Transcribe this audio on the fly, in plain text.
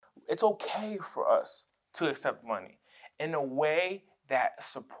It's okay for us to accept money in a way that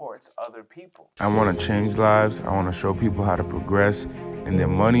supports other people. I want to change lives. I want to show people how to progress in their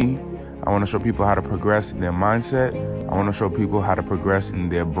money. I want to show people how to progress in their mindset. I want to show people how to progress in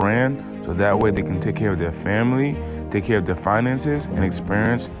their brand so that way they can take care of their family, take care of their finances, and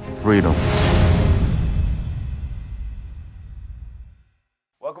experience freedom.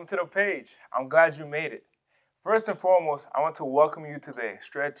 Welcome to the page. I'm glad you made it. First and foremost, I want to welcome you to the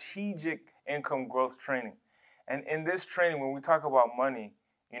Strategic Income Growth Training. And in this training, when we talk about money,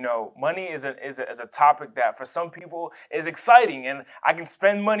 money is a topic that for some people is exciting, and I can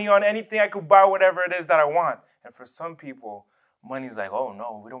spend money on anything. I could buy whatever it is that I want. And for some people, money's like, oh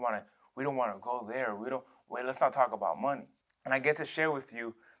no, we don't want to go there. Let's not talk about money. And I get to share with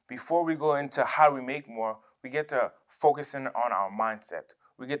you, before we go into how we make more, we get to focus in on our mindset.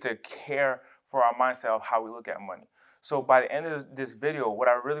 We get to care for our mindset of how we look at money. So by the end of this video, what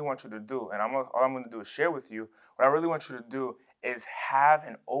I really want you to do, and all I'm going to do is share with you, what I really want you to do is have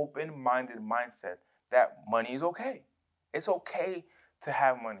an open-minded mindset that money is okay. It's okay to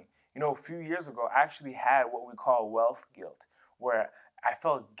have money. A few years ago, I actually had what we call wealth guilt, where I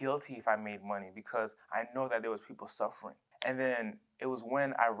felt guilty if I made money because I know that there was people suffering. And then it was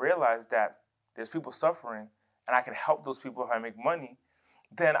when I realized that there's people suffering and I can help those people if I make money.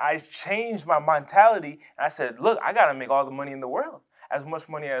 Then I changed my mentality and I said, look, I got to make all the money in the world, as much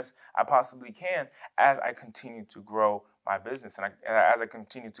money as I possibly can, as I continue to grow my business and as I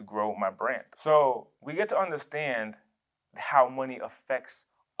continue to grow my brand. So we get to understand how money affects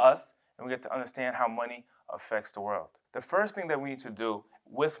us, and we get to understand how money affects the world. The first thing that we need to do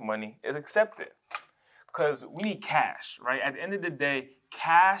with money is accept it, because we need cash, right? At the end of the day,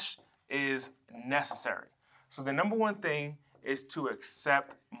 cash is necessary. So the number one thing is to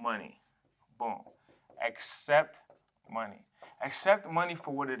accept money. Boom. Accept money. Accept money for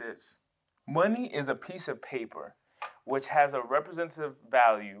what it is. Money is a piece of paper which has a representative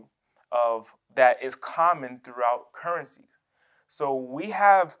value that is common throughout currencies. So we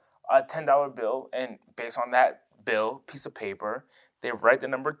have a $10 bill, and based on that bill, piece of paper, they write the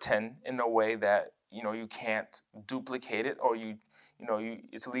number 10 in a way that you can't duplicate it, or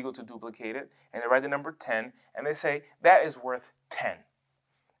it's illegal to duplicate it, and they write the number 10, and they say, that is worth 10,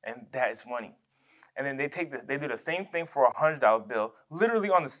 and that is money. And then they take this, they do the same thing for a $100 bill, literally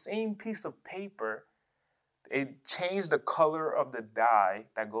on the same piece of paper. They change the color of the dye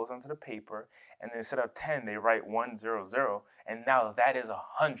that goes onto the paper, and instead of 10, they write 100, and now that is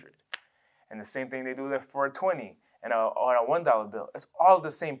 100. And the same thing they do that for a 20 and on a $1 bill. It's all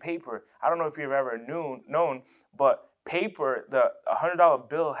the same paper. I don't know if you've ever known, but paper, the $100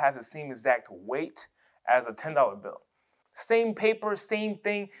 bill has the same exact weight as a $10 bill. Same paper, same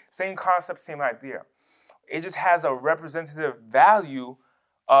thing, same concept, same idea. It just has a representative value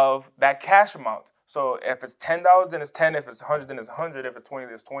of that cash amount. So if it's $10, then it's 10. If it's 100, then it's 100. If it's 20,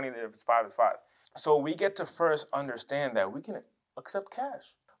 then it's 20. If it's 5, it's 5. So we get to first understand that we can accept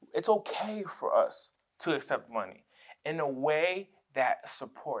cash. It's okay for us to accept money in a way that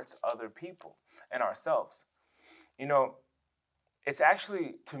supports other people and ourselves. It's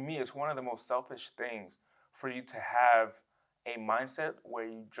actually, to me, it's one of the most selfish things for you to have a mindset where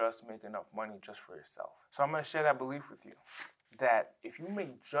you just make enough money just for yourself. So I'm going to share that belief with you, that if you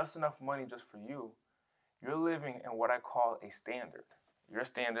make just enough money just for you, you're living in what I call a standard. Your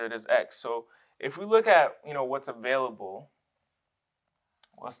standard is X. So if we look at, what's available,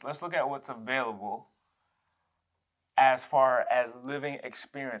 let's look at what's available as far as living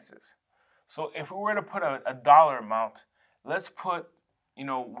experiences. So if we were to put a dollar amount, let's put,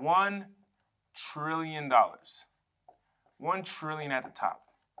 $1 trillion. 1 trillion at the top,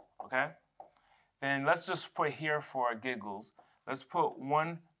 okay? Then let's just put here for giggles, let's put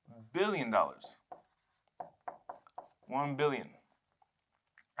 $1 billion. 1 billion.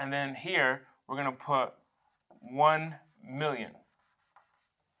 And then here, we're gonna put 1 million.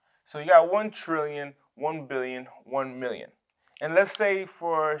 So you got 1 trillion, 1 billion, 1 million. And let's say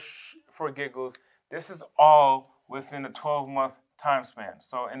for giggles, this is all within a 12-month time span.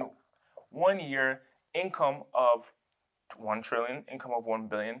 So in 1 year, income of 1 trillion, income of 1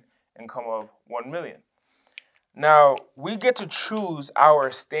 billion, income of 1 million. Now, we get to choose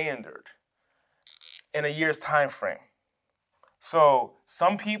our standard in a year's time frame. So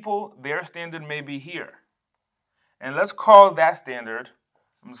some people, their standard may be here. And let's call that standard,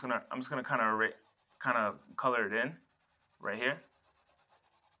 I'm just gonna kind of color it in right here.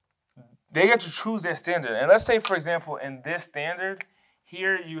 They get to choose their standard. And let's say, for example, in this standard,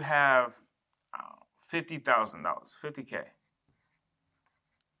 here you have $50,000, $50K.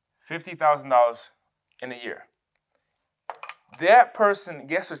 $50,000 in a year. that person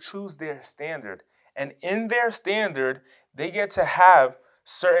gets to choose their standard. And in their standard, they get to have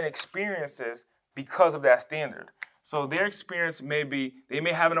certain experiences because of that standard. So their experience may be, they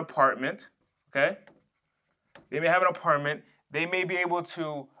may have an apartment, okay? They may have an apartment. They may be able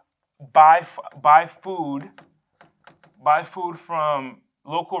to buy food from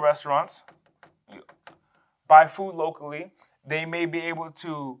local restaurants, buy food locally. They may be able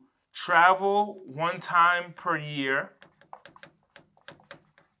to travel one time per year.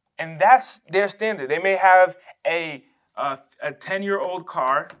 And that's their standard. They may have a 10-year-old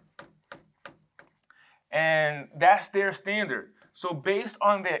car, and that's their standard. So based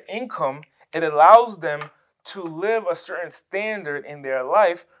on their income, it allows them to live a certain standard in their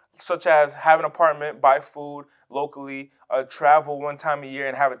life, such as have an apartment, buy food locally, travel one time a year,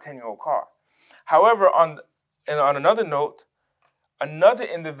 and have a 10-year-old car. However, on another note, another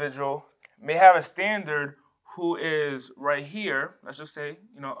individual may have a standard who is right here, let's just say,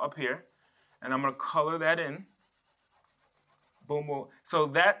 up here, and I'm gonna color that in. Boom, boom. So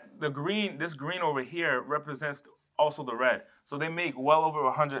this green over here represents also the red. So they make well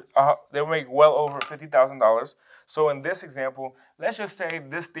over $50,000. So in this example, let's just say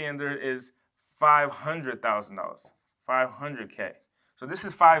this standard is $500,000, 500K. So this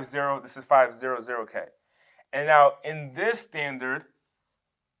is 50, this is 500K. And now in this standard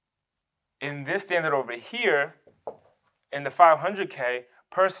over here, in the 500K,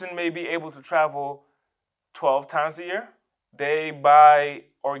 person may be able to travel 12 times a year. They buy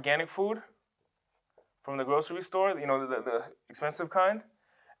organic food from the grocery store, the expensive kind.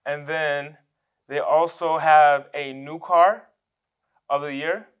 And then they also have a new car of the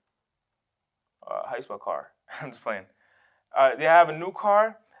year. How do you spell car? I'm just playing. They have a new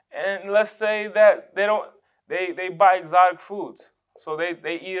car, and let's say that they buy exotic foods. So they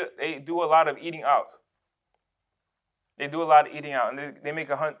do a lot of eating out. They do a lot of eating out, and they make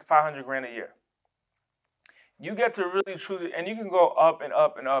 $500,000 a year. You get to really choose it, and you can go up and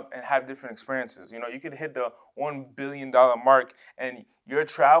up and up and have different experiences. You could hit the $1 billion mark, and your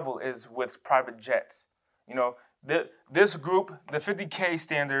travel is with private jets. This group, the 50K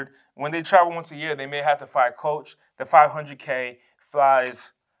standard, when they travel once a year, they may have to fly a coach. The 500K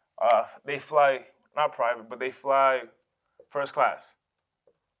flies, they fly, not private, but they fly first class.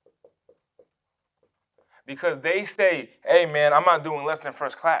 Because they say, hey man, I'm not doing less than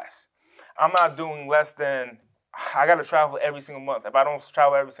first class. I'm not doing less than, I gotta travel every single month. If I don't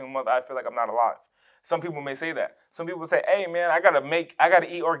travel every single month, I feel like I'm not alive. Some people may say that. Some people say, hey man, I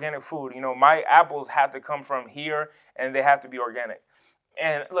gotta eat organic food. My apples have to come from here and they have to be organic.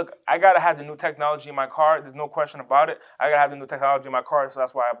 And look, I gotta have the new technology in my car. There's no question about it. I gotta have the new technology in my car, so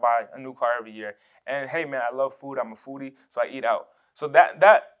that's why I buy a new car every year. And hey man, I love food. I'm a foodie, so I eat out. So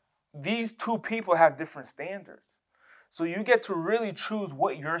these two people have different standards. So you get to really choose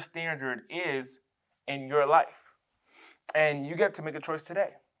what your standard is in your life. And you get to make a choice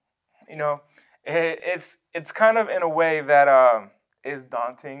today. It's kind of in a way that is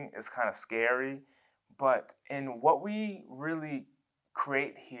daunting, it's kind of scary, but in what we really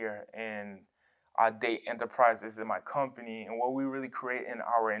create here in our Date Enterprises, in my company, and what we really create in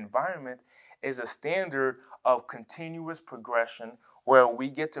our environment is a standard of continuous progression where we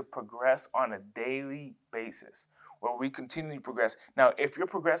get to progress on a daily basis, where we continually progress. Now, if you're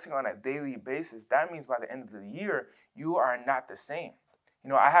progressing on a daily basis, that means by the end of the year, you are not the same.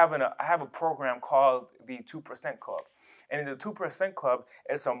 I have a program called the 2% Club. And in the 2% Club,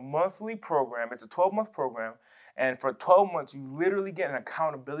 it's a monthly program. It's a 12-month program. And for 12 months, you literally get an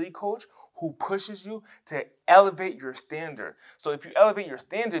accountability coach who pushes you to elevate your standard. So if you elevate your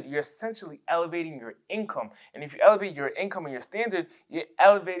standard, you're essentially elevating your income. And if you elevate your income and your standard, you're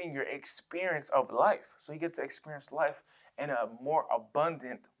elevating your experience of life. So you get to experience life in a more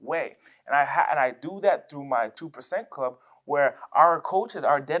abundant way. And I do that through my 2% Club, where our coaches,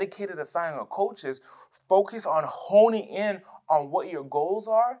 our dedicated assignment coaches, focus on honing in on what your goals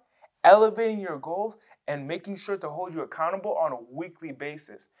are, elevating your goals, and making sure to hold you accountable on a weekly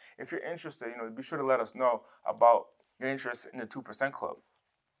basis. If you're interested, be sure to let us know about your interest in the 2% Club.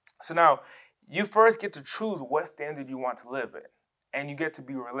 So now, you first get to choose what standard you want to live in, and you get to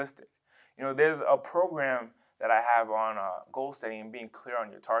be realistic. There's a program that I have on goal setting and being clear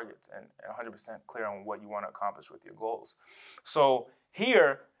on your targets and 100% clear on what you want to accomplish with your goals. So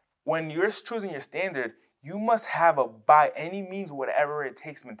here, when you're choosing your standard, you must have a by any means, whatever it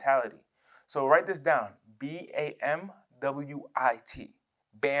takes mentality. So write this down, BAMWIT,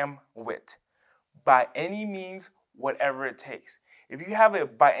 BAMWIT, by any means, whatever it takes. If you have a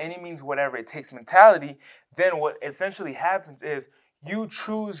by any means, whatever it takes mentality, then what essentially happens is you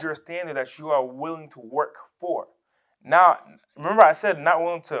choose your standard that you are willing to work for. Now, remember I said not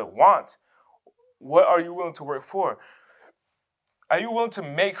willing to want. What are you willing to work for? Are you willing to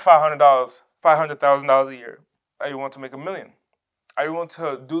make $500, $500,000 a year? Are you willing to make $1 million? Are you willing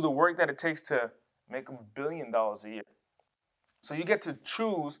to do the work that it takes to make $1 billion a year? So you get to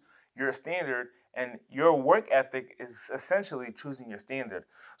choose your standard, and your work ethic is essentially choosing your standard.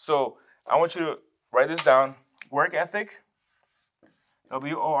 So I want you to write this down. Work ethic,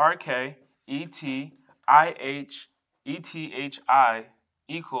 WORKETIHETHI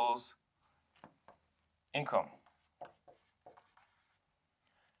equals income.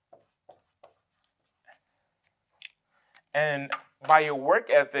 And by your work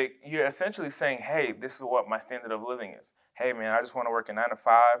ethic, you're essentially saying, hey, this is what my standard of living is. Hey, man, I just want to work a 9 to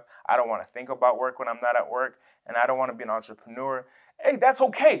 5. I don't want to think about work when I'm not at work, and I don't want to be an entrepreneur. Hey, that's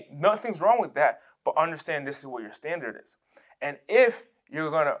okay. Nothing's wrong with that, but understand this is what your standard is. And if you're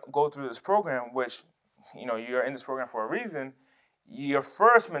going to go through this program, which, you're in this program for a reason, your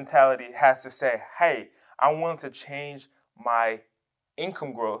first mentality has to say, hey, I'm willing to change my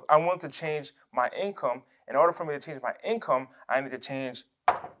income growth. I'm willing to change my income. In order for me to change my income, I need to change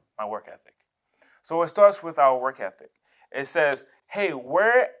my work ethic. So it starts with our work ethic. It says, hey,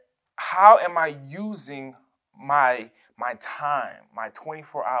 how am I using my time, my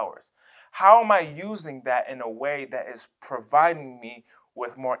 24 hours? How am I using that in a way that is providing me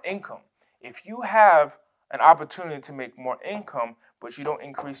with more income? If you have an opportunity to make more income, but you don't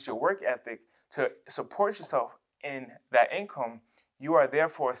increase your work ethic to support yourself in that income, you are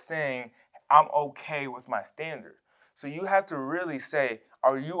therefore saying, I'm okay with my standard. So you have to really say,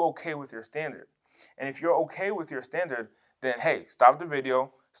 are you okay with your standard? And if you're okay with your standard, then hey, stop the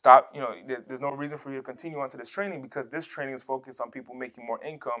video. Stop, there's no reason for you to continue on to this training, because this training is focused on people making more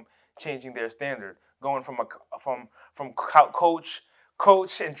income, changing their standard, going from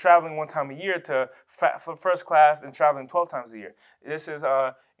coach and traveling 1 time a year to first class and traveling 12 times a year. This is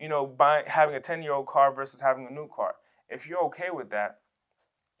having a 10-year-old car versus having a new car. If you're okay with that,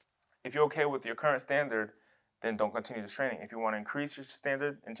 if you're okay with your current standard, then don't continue this training. If you want to increase your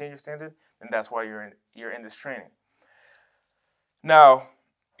standard and change your standard, then that's why you're in this training. Now,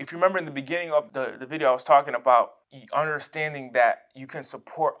 if you remember in the beginning of the video, I was talking about understanding that you can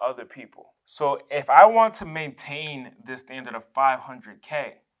support other people. So if I want to maintain this standard of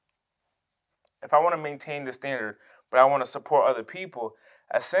 500K, if I want to maintain the standard, but I want to support other people,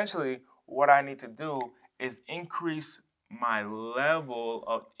 essentially what I need to do is increase my level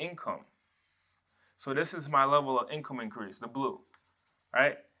of income. So this is my level of income increase, the blue,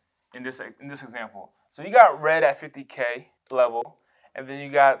 right? In this example. So you got red at 50K level, and then you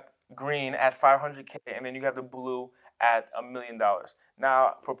got green at 500K, and then you got the blue at $1 million.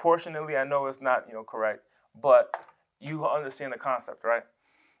 Now, proportionally, I know it's not correct, but you understand the concept, right?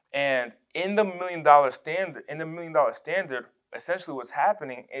 And in the $1 million standard, essentially what's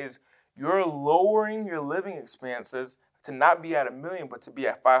happening is you're lowering your living expenses to not be at $1 million, but to be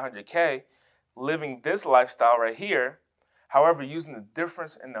at 500K, living this lifestyle right here. However, using the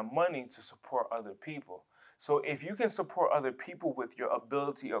difference in the money to support other people. So if you can support other people with your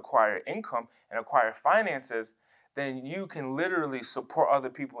ability to acquire income and acquire finances, then you can literally support other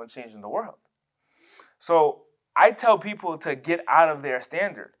people in changing the world. So I tell people to get out of their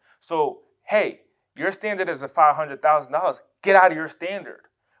standard. So, hey, your standard is $500,000. Get out of your standard.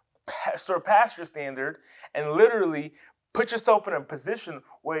 Surpass your standard and literally put yourself in a position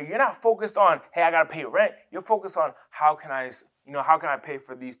where you're not focused on, hey, I gotta pay rent. You're focused on how can I pay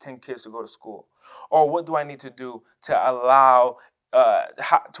for these 10 kids to go to school? Or what do I need to do to allow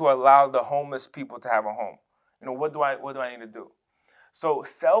the homeless people to have a home? What do I need to do? So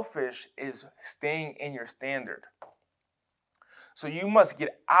selfish is staying in your standard. So you must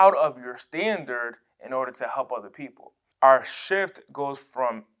get out of your standard in order to help other people. Our shift goes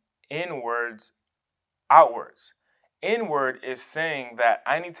from inwards outwards. Inward is saying that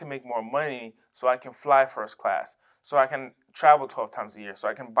I need to make more money so I can fly first class, so I can travel 12 times a year, so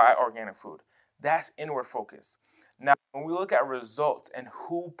I can buy organic food. That's inward focus. Now, when we look at results and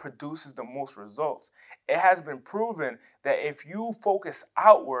who produces the most results, it has been proven that if you focus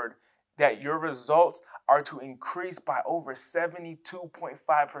outward, that your results are to increase by over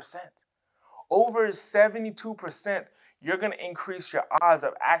 72.5%. Over 72%, you're going to increase your odds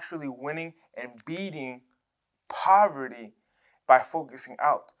of actually winning and beating poverty by focusing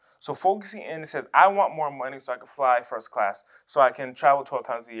out. So focusing in says, I want more money so I can fly first class, so I can travel 12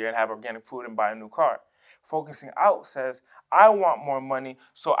 times a year and have organic food and buy a new car. Focusing out says, I want more money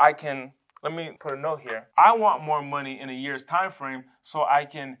so I can, let me put a note here. I want more money in a year's time frame so I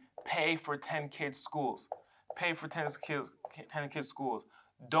can pay for 10 kids' schools. Pay for 10 kids' schools.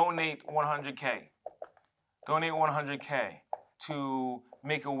 Donate 100K. donate 100K to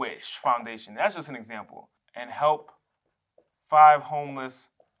Make-A-Wish Foundation. That's just an example. And help 5 homeless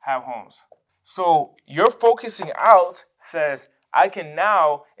have homes. So your focusing out says, I can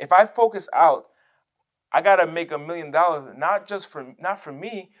now, if I focus out, I gotta make $1 million, not for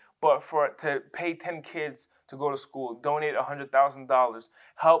me, but to pay 10 kids to go to school, donate $100,000,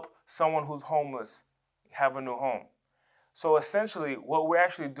 help someone who's homeless have a new home. So essentially, what we're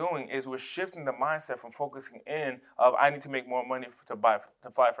actually doing is we're shifting the mindset from focusing in of I need to make more money to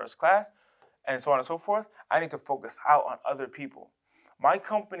fly first class, and so on and so forth. I need to focus out on other people. My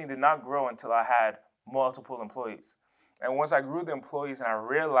company did not grow until I had multiple employees. And once I grew the employees and I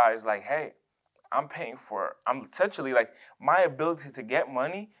realized like, hey, I'm essentially like my ability to get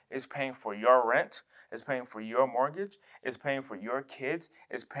money is paying for your rent, is paying for your mortgage, is paying for your kids,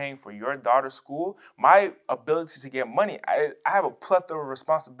 is paying for your daughter's school. My ability to get money, I have a plethora of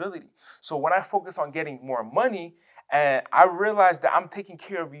responsibility. So when I focus on getting more money and I realize that I'm taking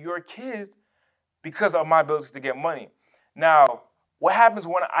care of your kids because of my ability to get money. Now, what happens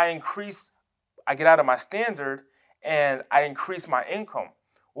when I get out of my standard and I increase my income?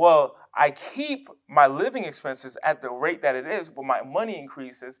 Well, I keep my living expenses at the rate that it is, but my money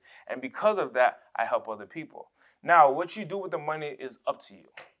increases, and because of that, I help other people. Now, what you do with the money is up to you.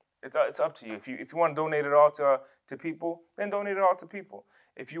 It's up to you. If you want to donate it all to people, then donate it all to people.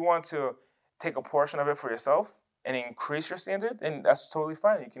 If you want to take a portion of it for yourself and increase your standard, then that's totally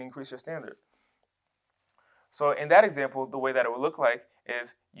fine. You can increase your standard. So in that example, the way that it would look like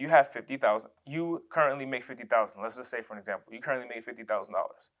is you have $50,000. You currently make $50,000. Let's just say, for an example, you currently make $50,000.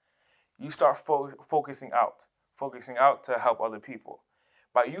 You start focusing out to help other people.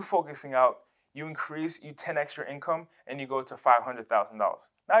 By you focusing out, you 10x your income, and you go to $500,000.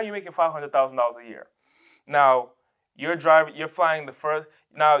 Now you're making $500,000 a year. Now you're flying the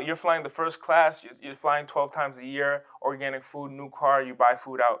first class. You're flying 12 times a year. Organic food, new car. You buy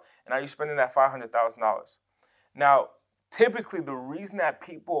food out, and now you're spending that $500,000. Now, typically, the reason that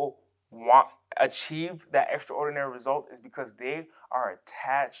people achieve that extraordinary result is because they are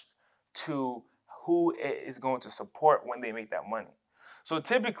attached to who it is going to support when they make that money. So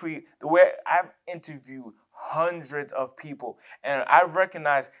typically, the way I've interviewed hundreds of people, and I've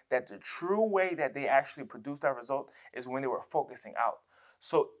recognized that the true way that they actually produce that result is when they were focusing out.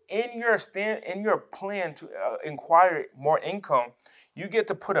 So in your plan to acquire more income, you get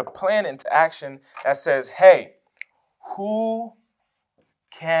to put a plan into action that says, hey, who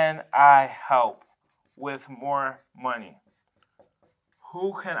can I help with more money?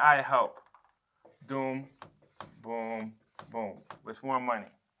 Who can I help? Boom, boom, boom, with more money.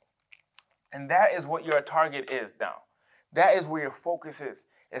 And that is what your target is now. That is where your focus is.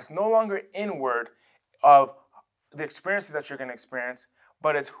 It's no longer inward of the experiences that you're going to experience,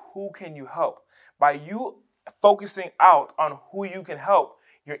 but it's who can you help. By you focusing out on who you can help,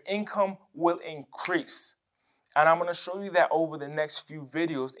 your income will increase. And I'm going to show you that over the next few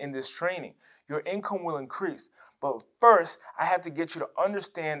videos in this training. Your income will increase. But first, I have to get you to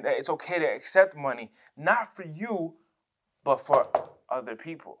understand that it's okay to accept money, not for you, but for other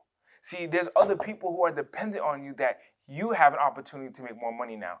people. See, there's other people who are dependent on you that you have an opportunity to make more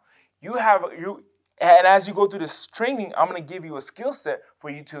money now. And as you go through this training, I'm going to give you a skill set for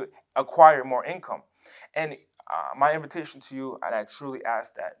you to acquire more income. And my invitation to you, and I truly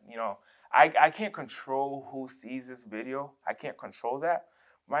ask that, I can't control who sees this video. I can't control that.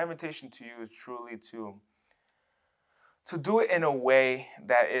 My invitation to you is truly to do it in a way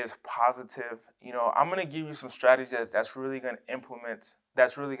that is positive. I'm going to give you some strategies that's really going to implement,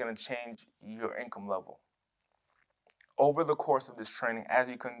 that's really going to change your income level. Over the course of this training, as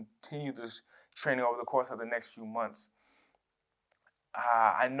you continue this training over the course of the next few months,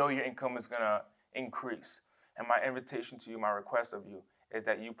 I know your income is going to increase. And my invitation to you, my request of you, is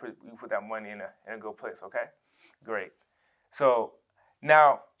that you put that money in a good place, okay? Great. So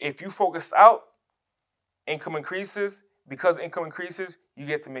now, if you focus out, income increases. Because income increases, you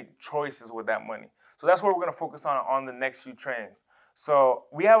get to make choices with that money. So that's what we're going to focus on the next few trainings. So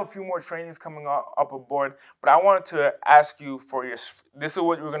we have a few more trainings coming up aboard, but I wanted to ask you this is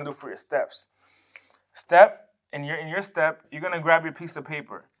what we're going to do for your steps. In your step, you're going to grab your piece of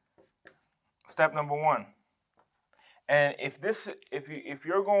paper. Step number 1. And if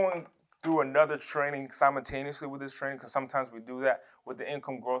you're going through another training simultaneously with this training, because sometimes we do that with the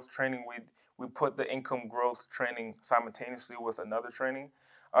income growth training, we put the income growth training simultaneously with another training,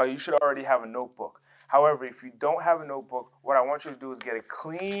 you should already have a notebook. However, if you don't have a notebook, what I want you to do is get a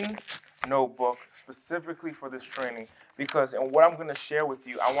clean notebook specifically for this training, because and what I'm going to share with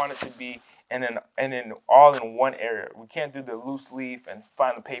you, I want it to be and then all in one area. We can't do the loose leaf and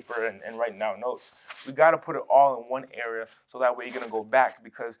find the paper and write down notes. We got to put it all in one area so that way you're going to go back,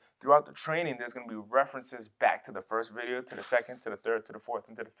 because throughout the training, there's going to be references back to the first video, to the second, to the third, to the fourth,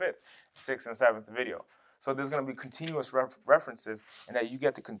 and to the fifth, sixth, and seventh video. So there's going to be continuous references, and that you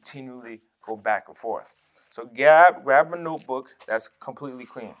get to continually go back and forth. So grab a notebook that's completely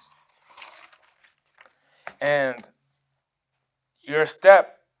clean. And your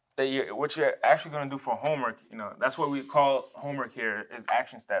step what you're actually going to do for homework, that's what we call homework here, is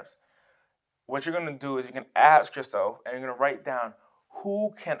action steps. What you're going to do is you can ask yourself, and you're going to write down,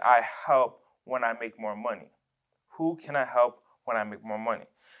 who can I help when I make more money? Who can I help when I make more money?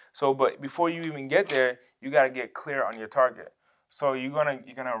 So, but before you even get there, you got to get clear on your target. So you're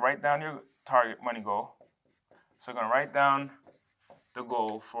gonna write down your target money goal. So you're gonna write down the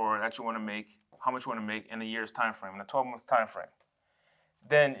goal that you want to make, how much you want to make in a year's time frame, in a 12-month time frame.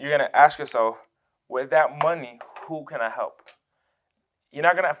 Then you're gonna ask yourself, with that money, who can I help? You're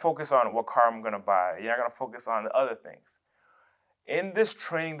not gonna focus on what car I'm gonna buy. You're not gonna focus on the other things. In this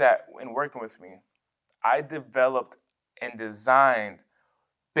training in working with me, I developed and designed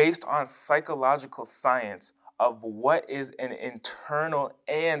based on psychological science of what is an internal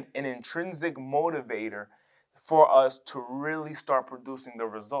and an intrinsic motivator for us to really start producing the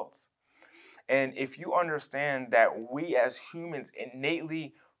results. And if you understand that we as humans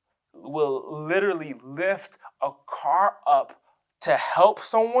innately will literally lift a car up to help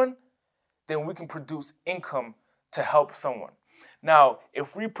someone, then we can produce income to help someone. Now,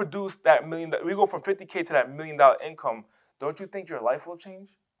 if we produce that we go from 50K to that $1 million income, don't you think your life will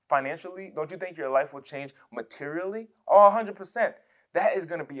change financially? Don't you think your life will change materially? Oh, 100%. That is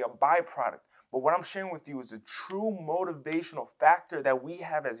going to be a byproduct. But what I'm sharing with you is a true motivational factor that we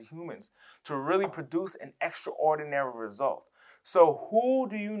have as humans to really produce an extraordinary result. So who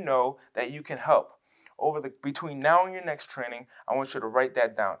do you know that you can help? Between now and your next training, I want you to write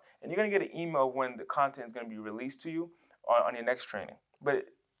that down. And you're going to get an email when the content is going to be released to you on your next training. But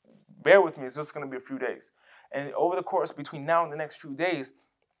bear with me, it's just going to be a few days. And over the course between now and the next few days,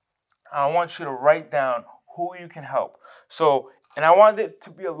 I want you to write down who you can help. And I want it to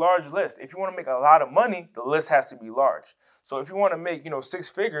be a large list. If you want to make a lot of money, the list has to be large. So if you want to make, 6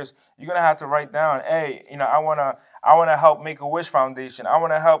 figures, you're gonna have to write down, hey, I wanna help Make-A-Wish Foundation. I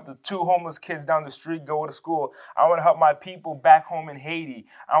wanna help the 2 homeless kids down the street go to school. I wanna help my people back home in Haiti.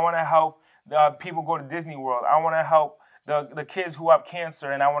 I wanna help the people go to Disney World. I wanna help the kids who have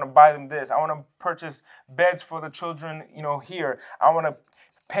cancer, and I wanna buy them this. I wanna purchase beds for the children, here. I wanna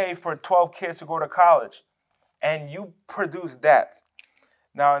pay for 12 kids to go to college. And you produce that.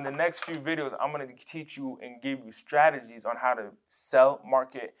 Now, in the next few videos, I'm going to teach you and give you strategies on how to sell,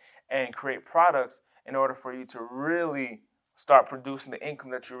 market, and create products in order for you to really start producing the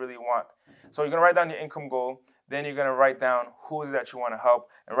income that you really want. So you're going to write down your income goal. Then you're going to write down who is it that you want to help,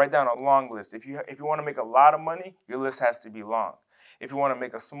 and write down a long list. If you want to make a lot of money, your list has to be long. If you want to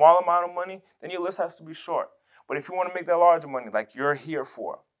make a small amount of money, then your list has to be short. But if you want to make that large money, like you're here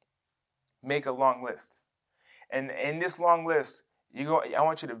for, make a long list. And in this long list, I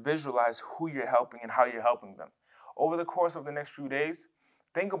want you to visualize who you're helping and how you're helping them. Over the course of the next few days,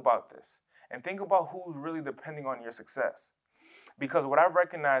 think about this. And think about who's really depending on your success. Because what I've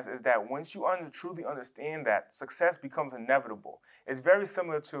recognized is that once you truly understand that, success becomes inevitable. It's very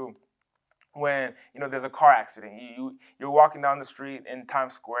similar to when there's a car accident. You're walking down the street in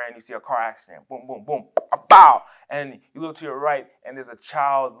Times Square and you see a car accident. Boom, boom, boom. Bow! And you look to your right and there's a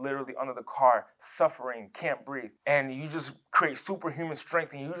child literally under the car, suffering, can't breathe. And you just create superhuman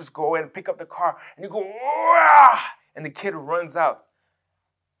strength and you just go in and pick up the car and you go, wah! And the kid runs out.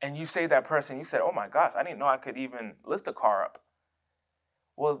 And you say to that person, you said, oh my gosh, I didn't know I could even lift a car up.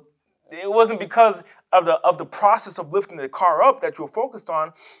 Well, it wasn't because of the process of lifting the car up that you were focused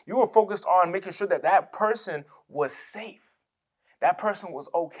on. You were focused on making sure that person was safe. That person was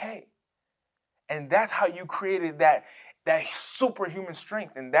okay. And that's how you created that superhuman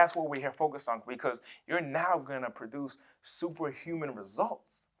strength. And that's what we're here focused on, because you're now going to produce superhuman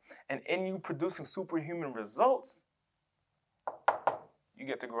results. And in you producing superhuman results, you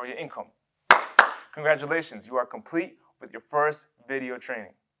get to grow your income. Congratulations, you are complete with your first video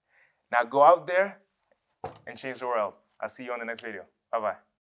training. Now go out there and change the world. I'll see you on the next video. Bye-bye.